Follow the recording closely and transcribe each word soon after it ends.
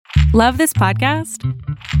Love this podcast?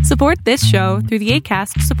 Support this show through the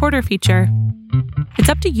Acast supporter feature. It's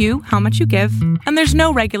up to you how much you give, and there's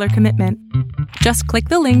no regular commitment. Just click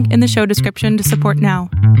the link in the show description to support now.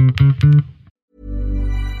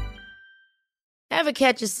 Ever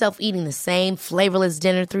catch yourself eating the same flavorless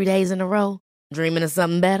dinner 3 days in a row? Dreaming of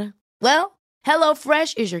something better? Well,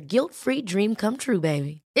 HelloFresh is your guilt-free dream come true,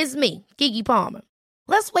 baby. It's me, Keke Palmer.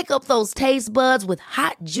 Let's wake up those taste buds with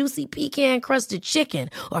hot, juicy pecan-crusted chicken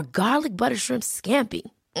or garlic butter shrimp scampi.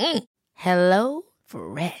 Hello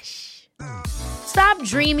Fresh. Stop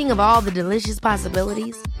dreaming of all the delicious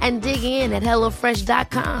possibilities and dig in at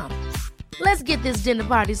HelloFresh.com. Let's get this dinner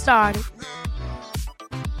party started.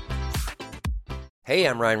 Hey,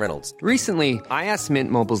 I'm Ryan Reynolds. Recently, I asked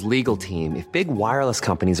Mint Mobile's legal team if big wireless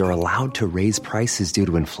companies are allowed to raise prices due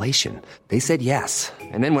to inflation. They said yes.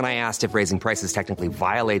 And then when I asked if raising prices technically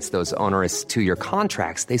violates those onerous two-year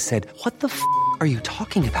contracts, they said, "What the f*** are you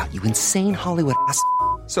talking about, you insane Hollywood ass?"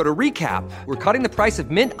 So to recap, we're cutting the price of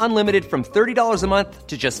Mint Unlimited from $30 a month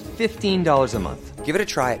to just $15 a month. Give it a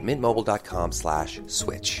try at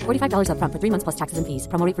mintmobile.com/switch. $45 up front for 3 months plus taxes and fees.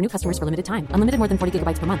 Promo rate for new customers for limited time. Unlimited more than 40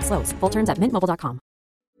 gigabytes per month. Slows full terms at mintmobile.com.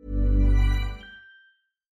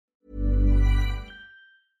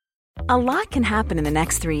 A lot can happen in the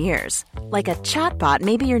next 3 years. Like a chatbot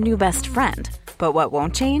may be your new best friend. But what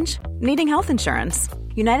won't change? Needing health insurance.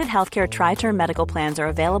 United Healthcare Tri-Term Medical Plans are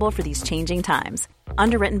available for these changing times.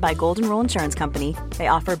 Underwritten by Golden Rule Insurance Company, they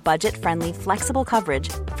offer budget-friendly, flexible coverage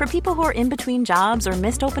for people who are in between jobs or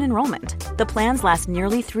missed open enrollment. The plans last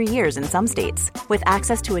nearly 3 years in some states, with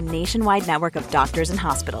access to a nationwide network of doctors and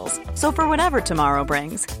hospitals. So for whatever tomorrow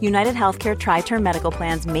brings, United Healthcare Tri-Term Medical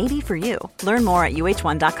Plans may be for you. Learn more at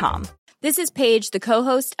uh1.com. This is Paige, the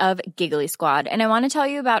co-host of Giggly Squad, and I want to tell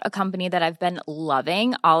you about a company that I've been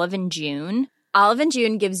loving, Olive & June. Olive &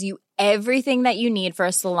 June gives you everything that you need for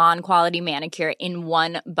a salon-quality manicure in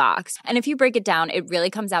one box. And if you break it down, it really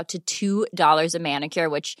comes out to $2 a manicure,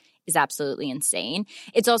 which is absolutely insane.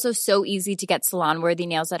 It's also so easy to get salon-worthy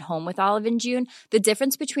nails at home with Olive & June. The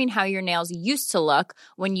difference between how your nails used to look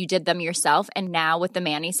when you did them yourself and now with the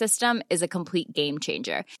Mani system is a complete game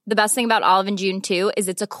changer. The best thing about Olive & June, too, is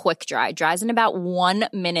it's a quick dry. Dries in about 1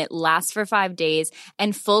 minute, lasts for 5 days,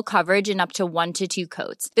 and full coverage in up to 1 to 2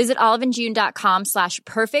 coats. Visit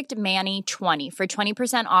oliveandjune.com/perfectmani20 for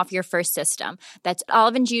 20% off your first system. That's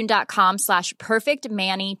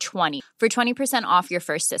oliveandjune.com/perfectmani20 for 20% off your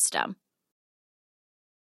first system.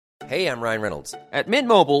 Hey, I'm Ryan Reynolds. At Mint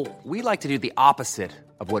Mobile, we like to do the opposite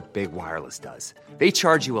of what Big Wireless does. They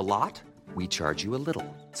charge you a lot, we charge you a little.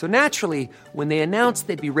 So naturally, when they announced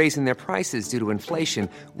they'd be raising their prices due to inflation,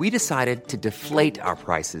 we decided to deflate our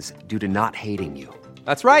prices due to not hating you.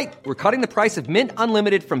 That's right. We're cutting the price of Mint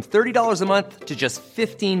Unlimited from $30 a month to just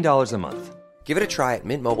 $15 a month. Give it a try at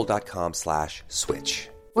mintmobile.com/switch.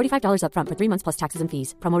 $45 up front for 3 months plus taxes and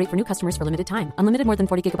fees. Promo rate for new customers for limited time. Unlimited more than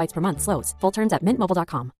 40 gigabytes per month. Slows full terms at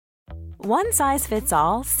mintmobile.com. One size fits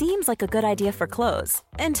all seems like a good idea for clothes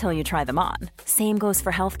until you try them on. Same goes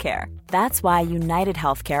for healthcare. That's why United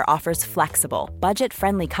Healthcare offers flexible,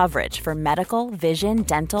 budget-friendly coverage for medical, vision,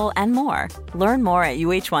 dental, and more. Learn more at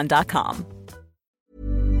uh1.com.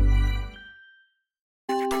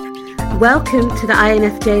 Welcome to the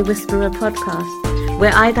INFJ Whisperer podcast,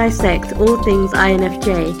 where I dissect all things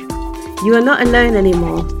INFJ. You are not alone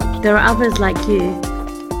anymore. There are others like you.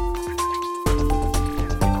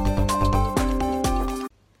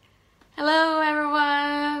 Hello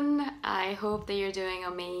everyone! I hope that you're doing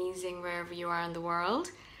amazing wherever you are in the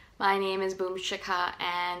world. My name is Boom Shikha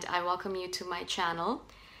and I welcome you to my channel.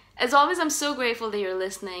 As always, I'm so grateful that you're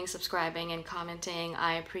listening, subscribing, and commenting.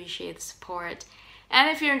 I appreciate the support. And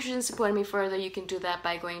if you're interested in supporting me further, you can do that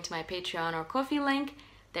by going to my Patreon or Ko-fi link.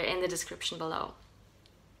 They're in the description below.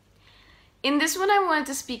 In this one, I wanted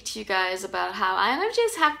to speak to you guys about how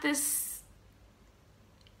INFJs have this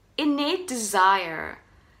innate desire,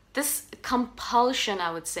 this compulsion,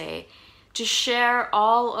 I would say, to share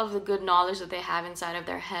all of the good knowledge that they have inside of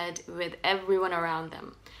their head with everyone around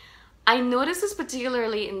them. I noticed this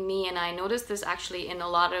particularly in me, and I noticed this actually in a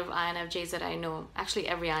lot of INFJs that I know, actually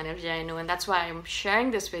every INFJ I know, and that's why I'm sharing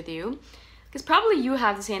this with you, because probably you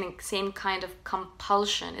have the same kind of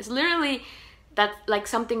compulsion. It's literally that, like,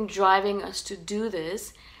 something driving us to do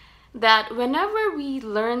this, that whenever we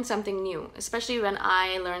learn something new, especially when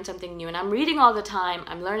I learn something new, and I'm reading all the time,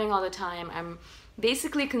 I'm learning all the time, I'm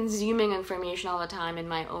basically consuming information all the time in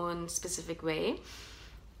my own specific way.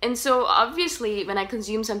 And so obviously when I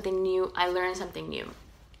consume something new, I learn something new.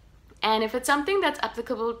 And if it's something that's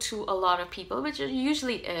applicable to a lot of people, which it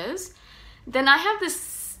usually is, then I have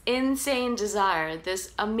this insane desire, this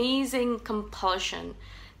amazing compulsion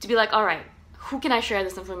to be like, all right, who can I share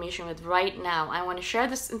this information with right now? I want to share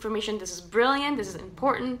this information. This is brilliant. This is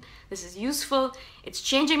important. This is useful. It's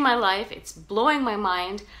changing my life. It's blowing my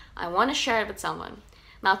mind. I want to share it with someone.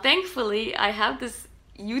 Now, thankfully, I have this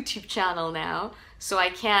YouTube channel now, so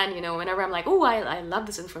I can, whenever I'm like, oh, I love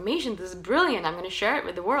this information. This is brilliant. I'm going to share it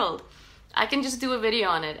with the world. I can just do a video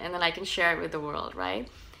on it, and then I can share it with the world, right?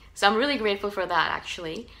 So I'm really grateful for that,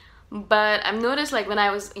 actually. But I've noticed, like, when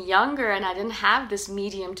I was younger and I didn't have this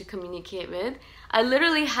medium to communicate with, I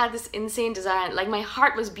literally had this insane desire. Like, my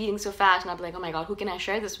heart was beating so fast, and I'd be like, oh my God, who can I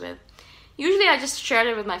share this with? Usually I just shared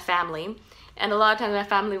it with my family, and a lot of times my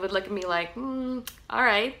family would look at me like, all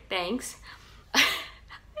right, thanks.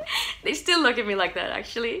 They still look at me like that,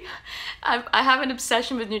 actually. I have an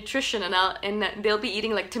obsession with nutrition, and they'll be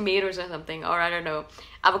eating like tomatoes or something, or I don't know,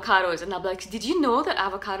 avocados, and I'll be like, did you know that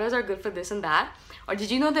avocados are good for this and that? Or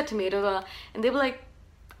did you know that tomatoes are... And they'll be like,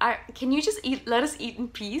 can you just let us eat in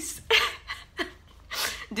peace?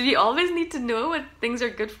 Do we always need to know what things are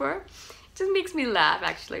good for? It just makes me laugh,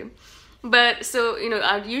 actually. But so,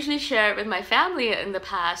 I would usually share it with my family in the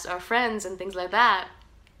past, or friends and things like that.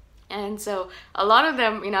 And so a lot of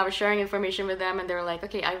them, I was sharing information with them, and they were like,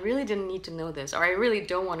 okay, I really didn't need to know this, or I really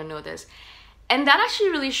don't want to know this. And that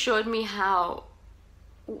actually really showed me how,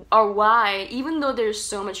 or why, even though there's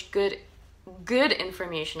so much good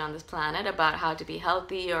information on this planet about how to be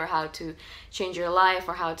healthy, or how to change your life,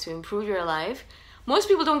 or how to improve your life, most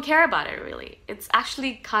people don't care about it, really. It's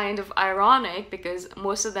actually kind of ironic, because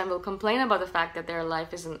most of them will complain about the fact that their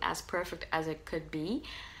life isn't as perfect as it could be.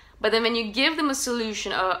 But then when you give them a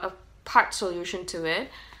solution, a part solution to it,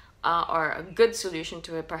 or a good solution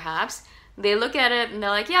to it perhaps, they look at it and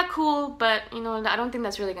they're like, yeah, cool, but I don't think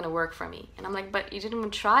that's really going to work for me. And I'm like, but you didn't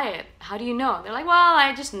even try it. How do you know? They're like, well,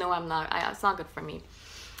 I just know it's not good for me.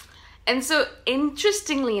 And so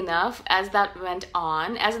interestingly enough, as that went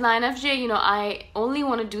on, as an INFJ, I only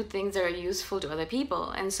want to do things that are useful to other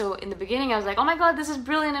people. And so in the beginning I was like, oh my God, this is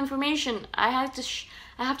brilliant information. I have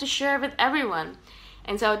to share it with everyone.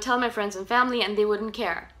 And so I would tell my friends and family, and they wouldn't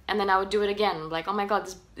care. And then I would do it again, like, oh my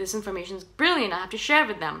God, this information is brilliant. I have to share it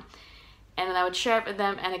with them. And then I would share it with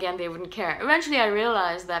them, and again, they wouldn't care. Eventually, I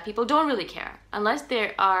realized that people don't really care unless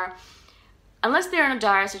they're in a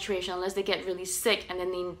dire situation, unless they get really sick and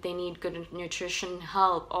then they need good nutrition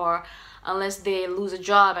help, or unless they lose a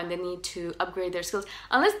job and they need to upgrade their skills,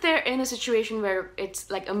 unless they're in a situation where it's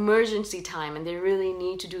like emergency time and they really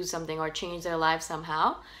need to do something or change their life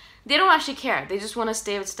somehow. They don't actually care. They just want to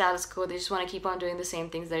stay with status quo. They just want to keep on doing the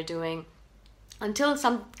same things they're doing. Until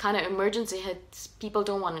some kind of emergency hits, people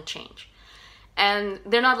don't want to change. And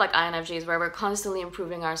they're not like INFJs where we're constantly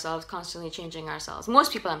improving ourselves, constantly changing ourselves.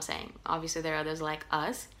 Most people, I'm saying. Obviously, there are others like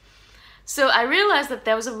us. So I realized that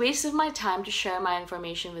that was a waste of my time to share my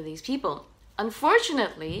information with these people.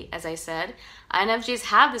 Unfortunately, as I said, INFJs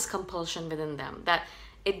have this compulsion within them that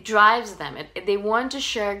it drives them. They want to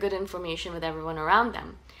share good information with everyone around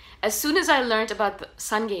them. As soon as I learned about the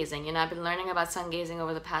sun gazing, I've been learning about sun gazing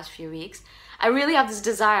over the past few weeks, I really have this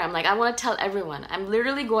desire. I'm like, I want to tell everyone. I'm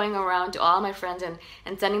literally going around to all my friends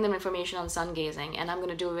and sending them information on sun gazing, and I'm going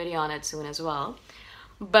to do a video on it soon as well.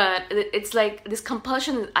 But it's like this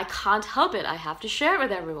compulsion, I can't help it. I have to share it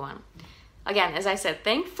with everyone. Again, as I said,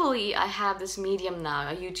 thankfully I have this medium now,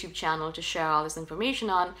 a YouTube channel to share all this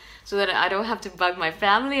information on, so that I don't have to bug my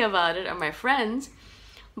family about it or my friends.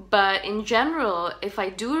 But in general, if I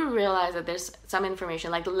do realize that there's some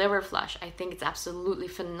information like the liver flush, I think it's absolutely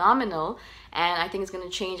phenomenal, and I think it's going to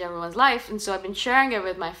change everyone's life. And so I've bbeen sharing it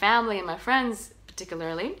with my family and my friends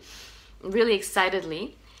particularly, really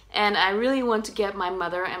excitedly. And I really want to get my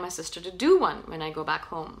mother and my sister to do one when I go back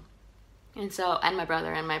home. And my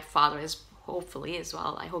brother and my father is hopefully as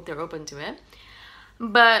well. I hope they're open to it.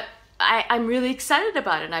 But I'm really excited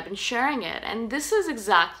about it, and I've been sharing it. And this is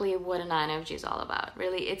exactly what an INFJ is all about.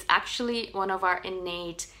 Really, it's actually one of our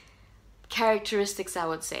innate characteristics, I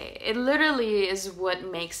would say. It literally is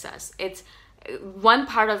what makes us. It's one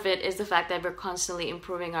part of it is the fact that we're constantly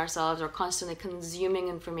improving ourselves or constantly consuming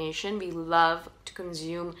information. We love to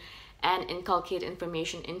consume and inculcate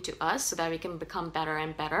information into us so that we can become better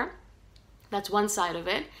and better. That's one side of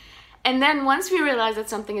it. And then once we realize that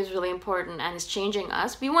something is really important and is changing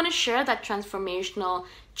us, we want to share that transformational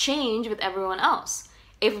change with everyone else.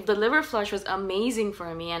 If the liver flush was amazing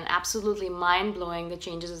for me and absolutely mind-blowing, the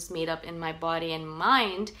changes it's made up in my body and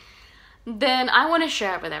mind, then I want to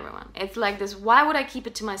share it with everyone. It's like this, why would I keep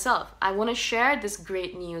it to myself? I want to share this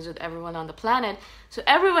great news with everyone on the planet so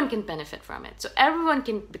everyone can benefit from it, so everyone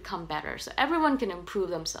can become better, so everyone can improve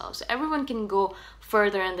themselves, so everyone can go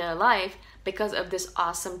further in their life because of this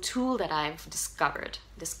awesome tool that I've discovered.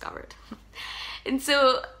 And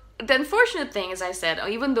so the unfortunate thing, as I said,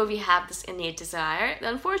 even though we have this innate desire, the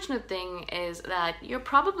unfortunate thing is that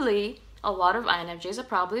a lot of INFJs are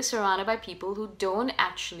probably surrounded by people who don't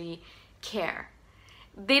actually care.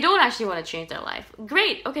 They don't actually want to change their life.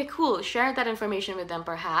 Great, okay, cool. Share that information with them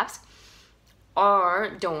perhaps,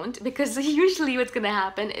 or don't, because usually what's going to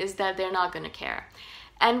happen is that they're not going to care.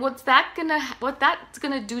 And what that's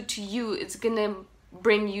going to do to you, it's going to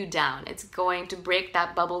bring you down. It's going to break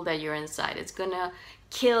that bubble that you're inside. It's going to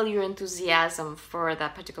kill your enthusiasm for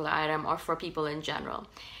that particular item or for people in general.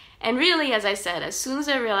 And really, as I said, as soon as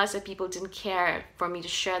I realized that people didn't care for me to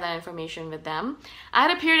share that information with them, I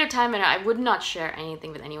had a period of time when I would not share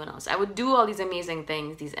anything with anyone else. I would do all these amazing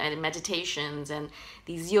things, these meditations and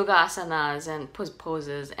these yoga asanas and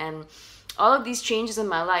poses and all of these changes in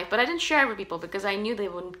my life, but I didn't share it with people because I knew they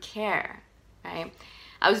wouldn't care, right?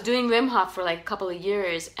 I was doing Wim Hof for like a couple of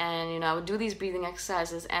years, and I would do these breathing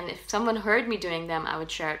exercises, and if someone heard me doing them, I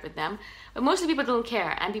would share it with them. But mostly people don't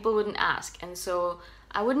care, and people wouldn't ask, and so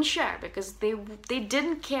I wouldn't share because they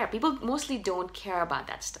didn't care. People mostly don't care about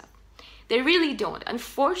that stuff. They really don't.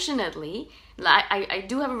 Unfortunately, I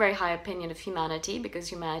do have a very high opinion of humanity because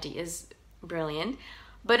humanity is brilliant,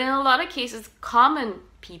 but in a lot of cases, common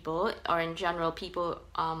people, or in general people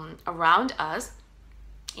around us,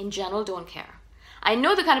 in general don't care. I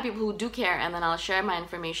know the kind of people who do care, and then I'll share my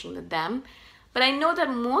information with them. But I know that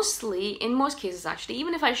in most cases actually,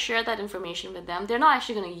 even if I share that information with them, they're not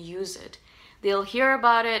actually going to use it. They'll hear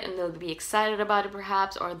about it and they'll be excited about it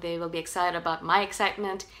perhaps, or they will be excited about my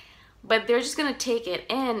excitement. But they're just going to take it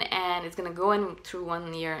in, and it's going to go in through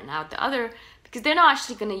one ear and out the other, because they're not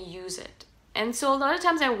actually going to use it. And so a lot of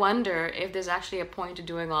times I wonder if there's actually a point to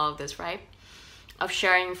doing all of this, right? Of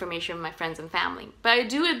sharing information with my friends and family. But I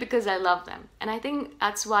do it because I love them. And I think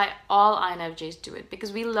that's why all INFJs do it,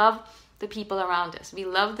 because we love the people around us. We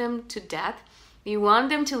love them to death. We want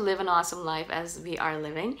them to live an awesome life as we are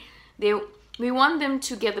living. We want them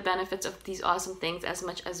to get the benefits of these awesome things as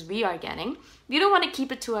much as we are getting. We don't want to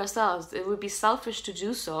keep it to ourselves. It would be selfish to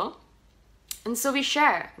do so. And so we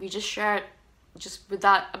share. We just share it just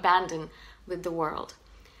without abandon with the world.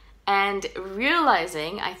 And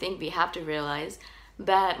I think we have to realize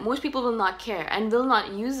that most people will not care and will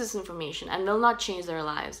not use this information and will not change their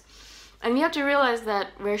lives. And we have to realize that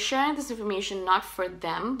we're sharing this information not for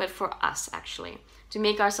them, but for us actually, to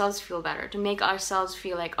make ourselves feel better, to make ourselves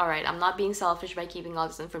feel like, all right, I'm not being selfish by keeping all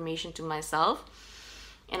this information to myself,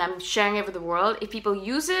 and I'm sharing it with the world. If people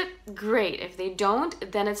use it, great. If they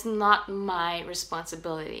don't, then it's not my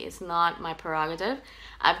responsibility. It's not my prerogative.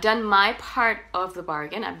 I've done my part of the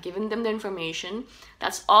bargain. I've given them the information.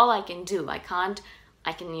 That's all I can do. I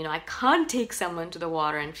can't take someone to the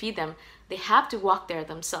water and feed them. They have to walk there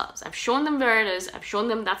themselves. I've shown them where it is. I've shown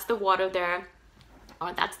them that's the water there,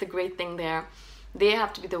 or that's the great thing there. They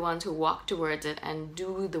have to be the ones who walk towards it and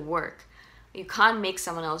do the work. You can't make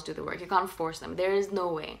someone else do the work. You can't force them. There is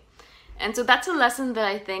no way. And so that's a lesson that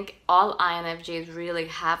I think all INFJs really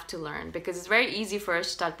have to learn, because it's very easy for us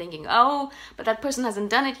to start thinking, oh, but that person hasn't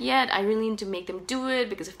done it yet. I really need to make them do it,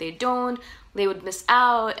 because if they don't, they would miss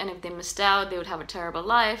out. And if they missed out, they would have a terrible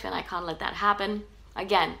life, and I can't let that happen.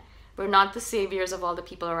 Again, we're not the saviors of all the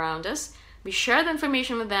people around us. We share the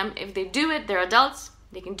information with them. If they do it, they're adults.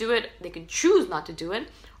 They can do it. They can choose not to do it,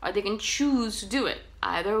 or they can choose to do it.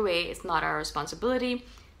 Either way, it's not our responsibility.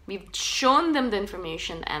 We've shown them the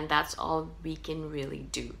information, and that's all we can really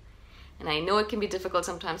do. And I know it can be difficult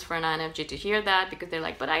sometimes for an INFJ to hear that, because they're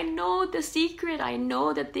like, but I know the secret. I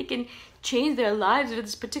know that they can change their lives with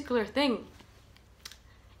this particular thing.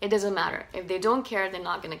 It doesn't matter. If they don't care, they're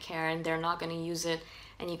not going to care, and they're not going to use it,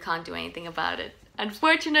 and you can't do anything about it.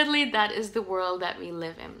 Unfortunately, that is the world that we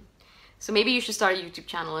live in. So maybe you should start a YouTube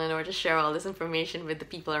channel in order to share all this information with the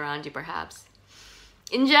people around you, perhaps.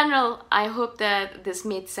 In general, I hope that this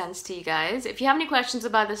made sense to you guys. If you have any questions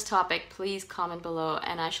about this topic, please comment below,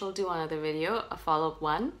 and I shall do another video, a follow-up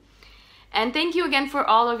one. And thank you again for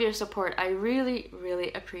all of your support. I really,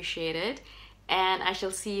 really appreciate it. And I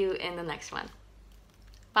shall see you in the next one.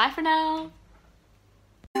 Bye for now.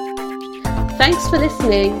 Thanks for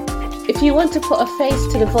listening. If you want to put a face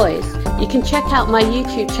to the voice, you can check out my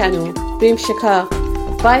YouTube channel, Boom Shikha.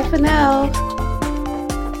 Bye for now.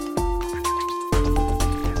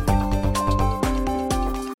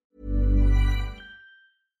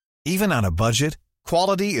 Even on a budget,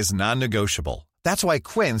 quality is non-negotiable. That's why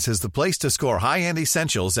Quince is the place to score high-end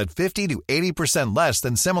essentials at 50 to 80% less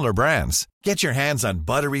than similar brands. Get your hands on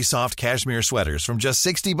buttery soft cashmere sweaters from just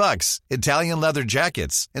 $60, Italian leather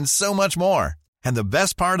jackets, and so much more. And the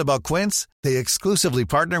best part about Quince, they exclusively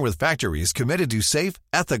partner with factories committed to safe,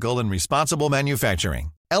 ethical, and responsible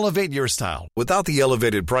manufacturing. Elevate your style without the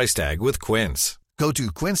elevated price tag with Quince. Go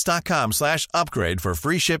to quince.com/upgrade for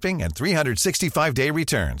free shipping and 365-day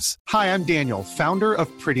returns. Hi, I'm Daniel, founder of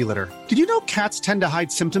Pretty Litter. Did you know cats tend to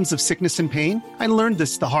hide symptoms of sickness and pain? I learned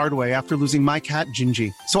this the hard way after losing my cat,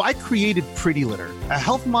 Gingy. So I created Pretty Litter, a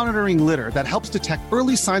health monitoring litter that helps detect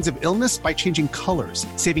early signs of illness by changing colors,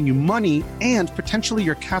 saving you money and potentially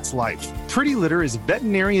your cat's life. Pretty Litter is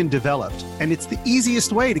veterinarian developed, and it's the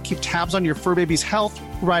easiest way to keep tabs on your fur baby's health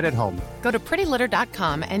right at home. Go to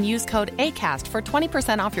prettylitter.com and use code ACAST for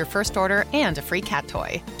 20% off your first order and a free cat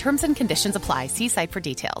toy. Terms and conditions apply. See site for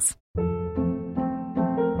details.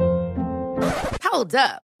 Hold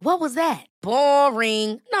up. What was that?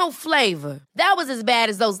 Boring. No flavor. That was as bad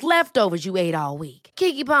as those leftovers you ate all week.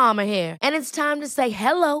 Keke Palmer here, and it's time to say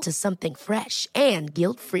hello to something fresh and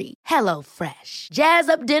guilt-free. Hello Fresh. Jazz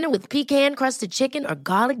up dinner with pecan-crusted chicken or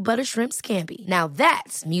garlic butter shrimp scampi. Now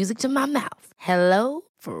that's music to my mouth. Hello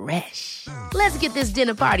Fresh. Let's get this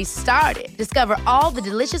dinner party started. Discover all the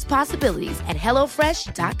delicious possibilities at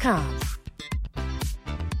HelloFresh.com.